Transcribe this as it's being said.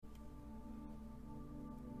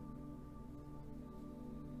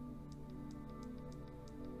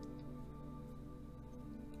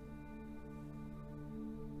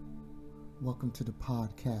Welcome to the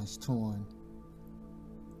podcast, Torn.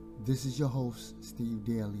 This is your host, Steve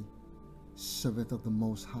Daly, servant of the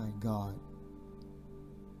Most High God,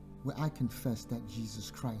 where I confess that Jesus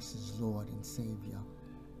Christ is Lord and Savior.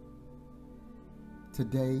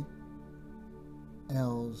 Today,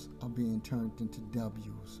 L's are being turned into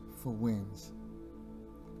W's for wins.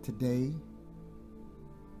 Today,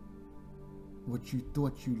 what you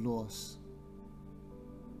thought you lost,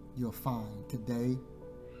 you'll find. Today,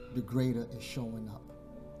 the greater is showing up.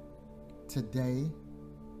 Today,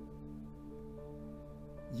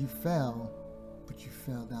 you fell, but you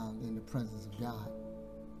fell down in the presence of God.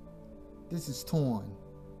 This is Torn,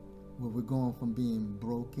 where we're going from being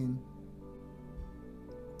broken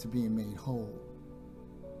to being made whole.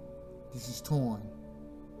 This is Torn.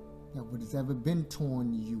 That what has ever been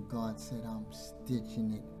torn to you, God said, I'm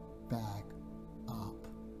stitching it back up.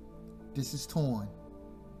 This is Torn.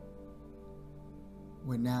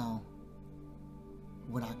 Where now,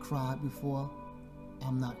 what I cried before,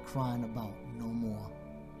 I'm not crying about no more.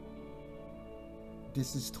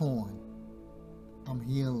 This is Torn. I'm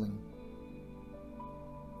healing.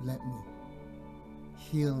 Let me.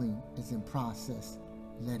 Healing is in process.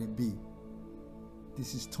 Let it be.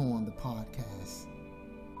 This is Torn, the podcast,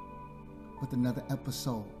 with another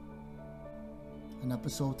episode. An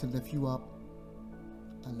episode to lift you up.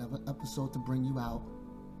 Another episode to bring you out.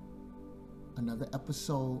 Another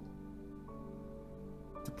episode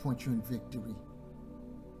to point you in victory.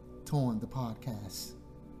 Torn, the podcast.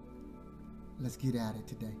 Let's get at it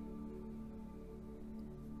today.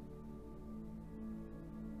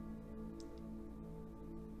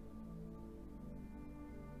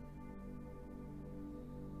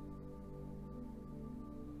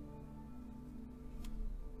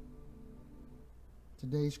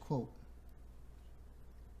 Today's quote.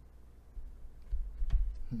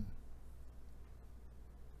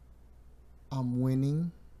 I'm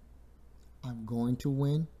winning. I'm going to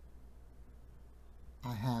win.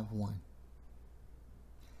 I have won.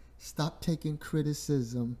 Stop taking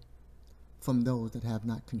criticism from those that have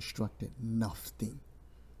not constructed nothing.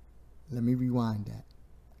 Let me rewind that.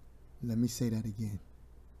 Let me say that again.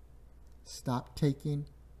 Stop taking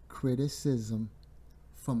criticism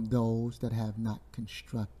from those that have not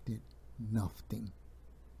constructed nothing.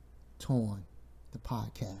 Torn, the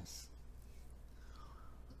podcast.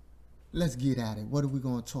 Let's get at it. What are we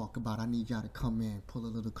going to talk about? I need y'all to come in, pull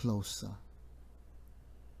a little closer.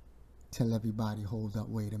 Tell everybody, hold up,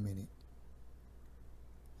 wait a minute.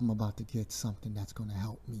 I'm about to get something that's going to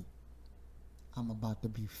help me. I'm about to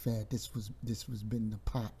be fed. This was been the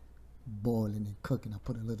pot boiling and cooking. I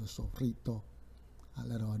put a little sofrito, a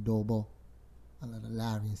little adobo, a little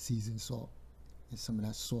Larian seasoned salt, and some of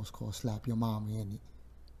that sauce called Slap Your Mama in it.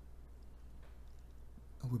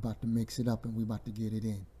 And we're about to mix it up and we're about to get it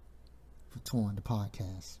in. For Torn, the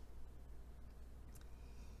podcast.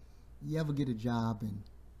 You ever get a job and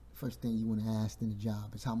first thing you want to ask in the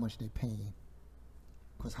job is how much they paying?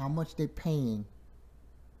 Because how much they paying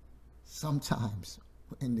sometimes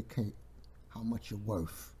will indicate how much you're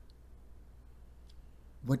worth.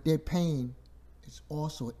 What they're paying is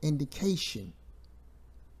also an indication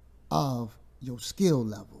of your skill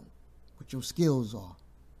level, what your skills are,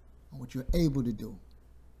 and what you're able to do.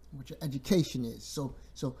 What your education is. So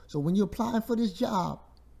when you're applying for this job,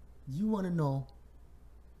 you want to know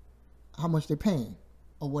how much they're paying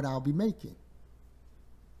or what I'll be making.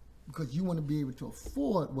 Because you want to be able to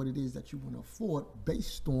afford what it is that you want to afford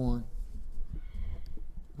based on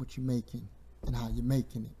what you're making and how you're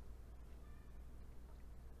making it.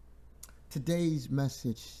 Today's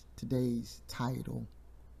message, today's title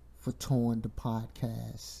for Torn the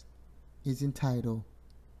podcast is entitled,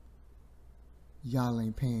 Y'all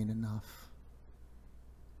ain't paying enough.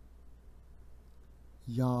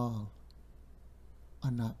 Y'all are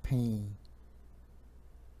not paying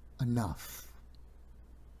enough.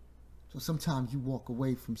 So sometimes you walk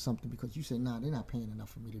away from something because you say, nah, they're not paying enough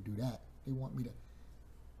for me to do that. They want me to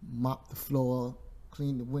mop the floor,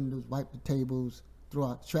 clean the windows, wipe the tables, throw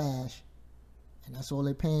out the trash, and that's all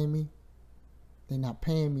they're paying me. They're not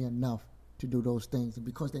paying me enough to do those things. And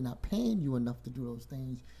because they're not paying you enough to do those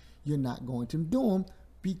things, you're not going to do them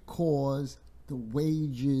because the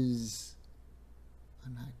wages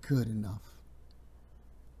are not good enough.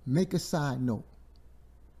 Make a side note.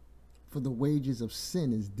 For the wages of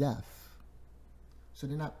sin is death. So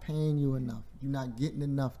they're not paying you enough. You're not getting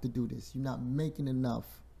enough to do this. You're not making enough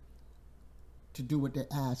to do what they're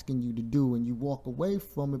asking you to do. And you walk away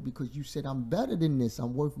from it because you said, I'm better than this.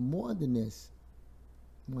 I'm worth more than this.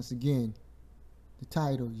 Once again, the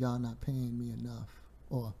title, y'all not paying me enough.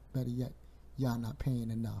 Or better yet, y'all not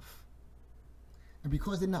paying enough. And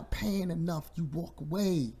because they're not paying enough, you walk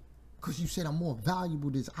away. Because you said, I'm more valuable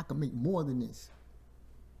than this. I can make more than this.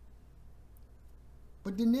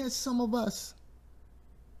 But then there's some of us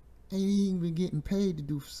ain't even getting paid to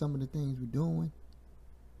do some of the things we're doing.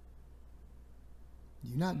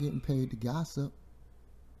 You're not getting paid to gossip,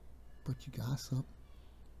 but you gossip.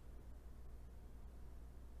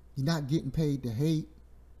 You're not getting paid to hate,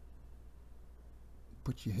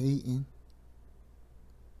 but you're hating.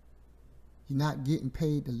 You're not getting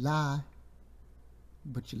paid to lie,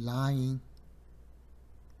 but you're lying.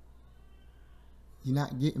 You're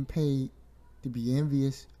not getting paid to be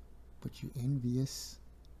envious, but you're envious.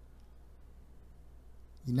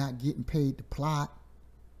 You're not getting paid to plot,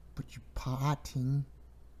 but you're plotting.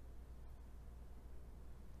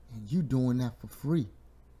 And you doing that for free.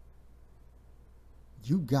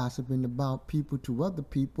 You gossiping about people to other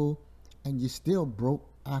people, and you're still broke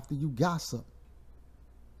after you gossip.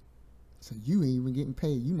 So you ain't even getting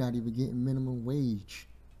paid. You're not even getting minimum wage.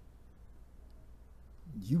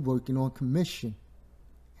 You working on commission,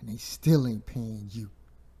 and they still ain't paying you.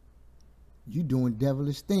 You doing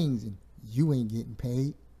devilish things, and you ain't getting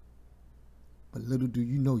paid. But little do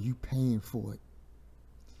you know, you paying for it.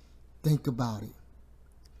 Think about it.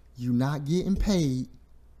 You not getting paid,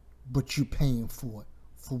 but you paying for it,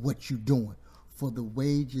 for what you doing. For the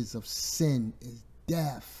wages of sin is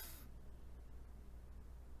death.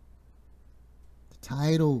 The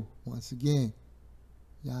title, once again,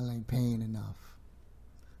 y'all ain't paying enough.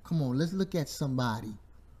 Come on, let's look at somebody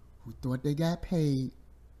who thought they got paid,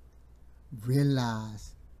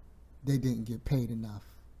 realized they didn't get paid enough.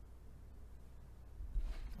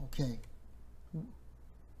 Okay,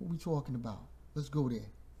 what we talking about? Let's go there.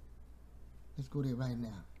 Let's go there right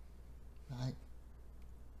now. All right?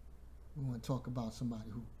 We want to talk about somebody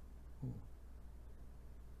who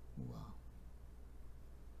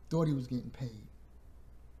thought he was getting paid,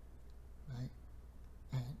 right?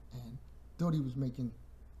 And thought he was making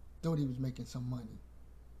some money.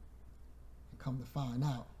 And come to find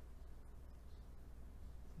out,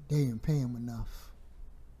 they didn't pay him enough.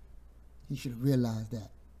 He should have realized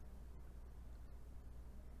that.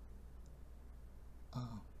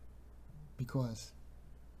 Because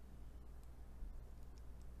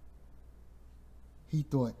he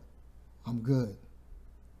thought, I'm good.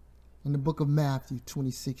 In the book of Matthew,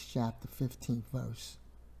 26, chapter 15, verse.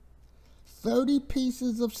 30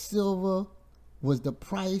 pieces of silver was the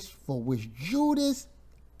price for which Judas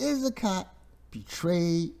Iscariot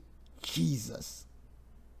betrayed Jesus.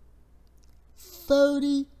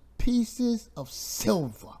 30 pieces of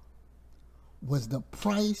silver was the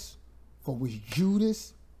price for which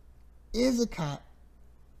Judas Iscariot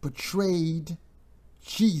betrayed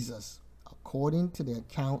Jesus, according to the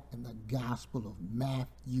account in the Gospel of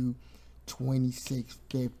Matthew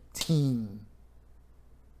 26:15.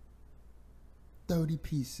 30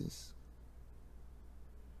 pieces.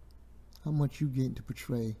 How much you getting to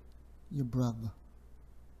betray your brother?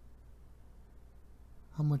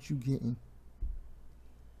 How much you getting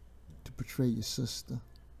to betray your sister?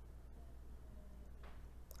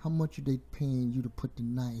 How much are they paying you to put the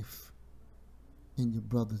knife in your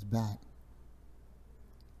brother's back?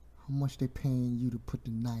 How much they paying you to put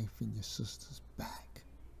the knife in your sister's back?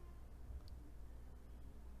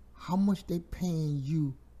 How much they paying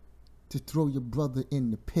you to throw your brother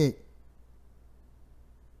in the pit?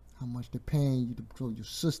 How much they paying you to throw your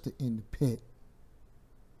sister in the pit?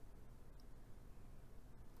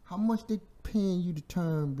 How much they paying you to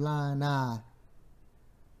turn blind eye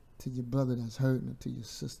to your brother that's hurting or to your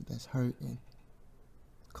sister that's hurting?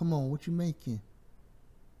 Come on, what you making?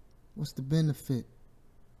 What's the benefit?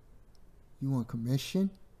 You want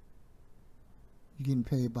commission? You getting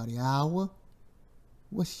paid by the hour?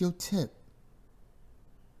 What's your tip?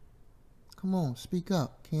 Come on, speak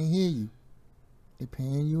up. Can't hear you. They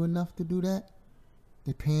paying you enough to do that?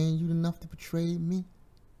 They paying you enough to betray me?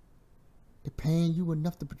 They paying you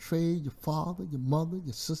enough to betray your father, your mother,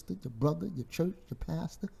 your sister, your brother, your church, your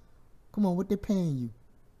pastor? Come on, what they paying you?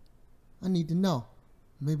 I need to know.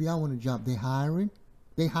 Maybe I want a job. They hiring?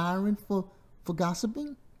 They hiring for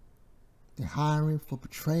gossiping? They hiring for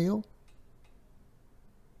betrayal?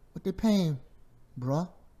 What they paying, bruh?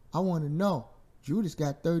 I want to know. Judas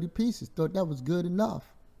got 30 pieces. Thought that was good enough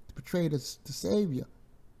to betray the Savior.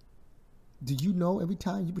 Do you know every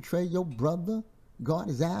time you betray your brother, God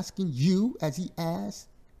is asking you, as he asked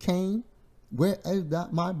Cain, where is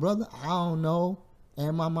that my brother? I don't know.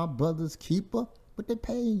 Am I my brother's keeper? But they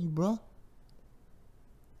paying you, bruh.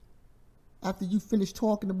 After you finish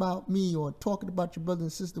talking about me or talking about your brother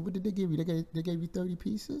and sister, what did they give you? They gave you 30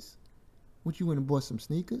 pieces? What, you went and bought some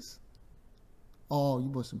sneakers? Oh, you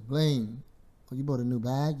bought some bling. Well, you bought a new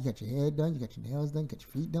bag, you got your hair done, you got your nails done, you got your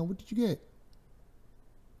feet done. What did you get?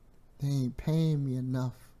 They ain't paying me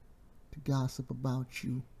enough to gossip about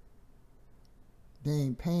you. They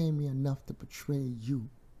ain't paying me enough to betray you.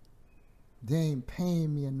 They ain't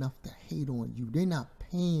paying me enough to hate on you. They not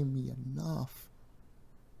paying me enough.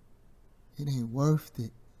 It ain't worth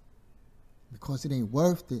it. Because it ain't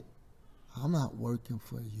worth it, I'm not working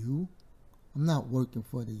for you. I'm not working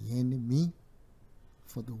for the enemy.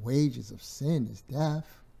 For the wages of sin is death.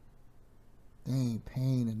 They ain't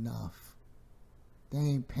paying enough. They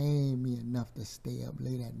ain't paying me enough to stay up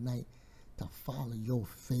late at night to follow your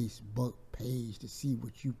Facebook page, to see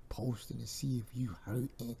what you posting, to see if you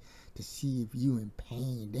hurting, to see if you in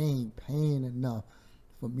pain. They ain't paying enough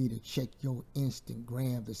for me to check your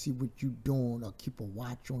Instagram to see what you doing, or keep a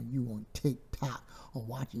watch on you on TikTok, or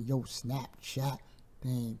watching your Snapchat. They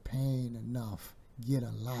ain't paying enough. Get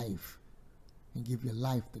a life and give your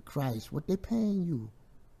life to Christ. What they paying you?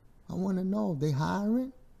 I want to know. They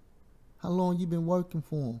hiring? How long you been working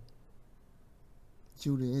for them?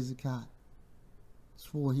 Judah Iscariot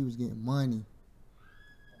swore he was getting money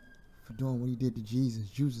for doing what he did to Jesus.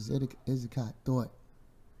 Judah Iscariot thought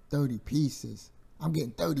 30 pieces. I'm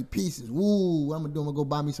getting 30 pieces. Ooh, what I'm going to do? I'm going to go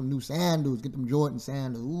buy me some new sandals. Get them Jordan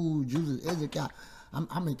sandals. Ooh, Judah Iscariot.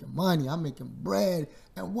 I'm making money. I'm making bread.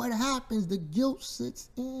 And what happens? The guilt sits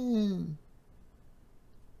in.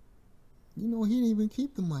 You know, he didn't even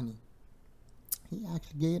keep the money. He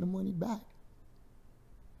actually gave the money back.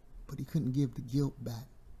 But he couldn't give the guilt back.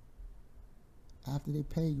 After they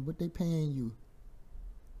pay you, what they paying you?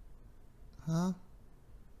 Huh?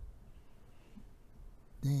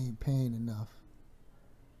 They ain't paying enough.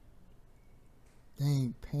 They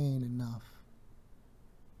ain't paying enough.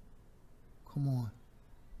 Come on.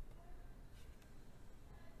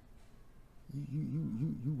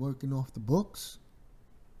 You working off the books?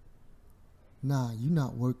 Nah, you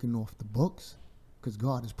not working off the books, because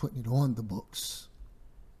God is putting it on the books.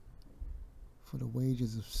 For the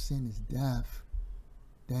wages of sin is death.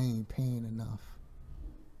 They ain't paying enough.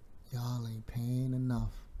 Y'all ain't paying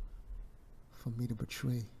enough for me to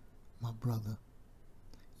betray my brother.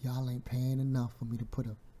 Y'all ain't paying enough for me to put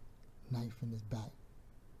a knife in his back.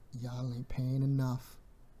 Y'all ain't paying enough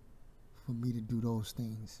for me to do those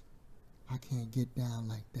things. I can't get down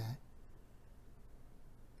like that.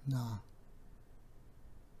 Nah.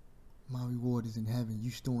 My reward is in heaven.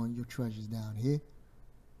 You storing your treasures down here.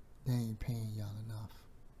 They ain't paying y'all enough.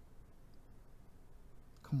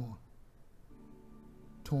 Come on.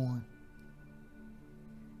 Torn.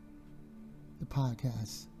 The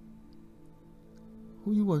podcast.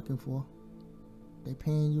 Who you working for? They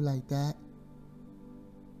paying you like that?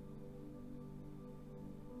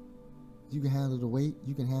 You can handle the weight.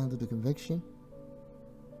 You can handle the conviction.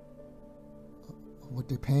 What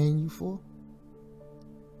they paying you for?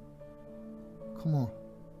 Come on.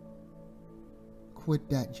 Quit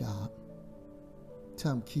that job.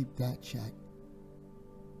 Tell them keep that check.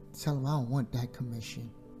 Tell them I don't want that commission.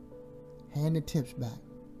 Hand the tips back.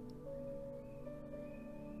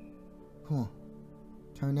 Come on.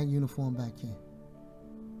 Turn that uniform back in.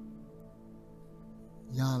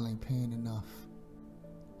 Y'all ain't paying enough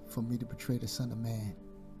for me to betray the Son of Man.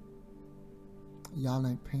 Y'all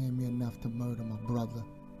ain't paying me enough to murder my brother.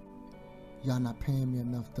 Y'all not paying me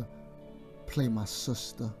enough to play my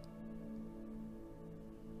sister.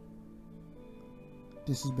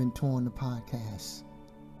 This has been Torn the Podcast.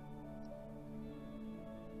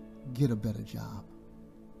 Get a better job.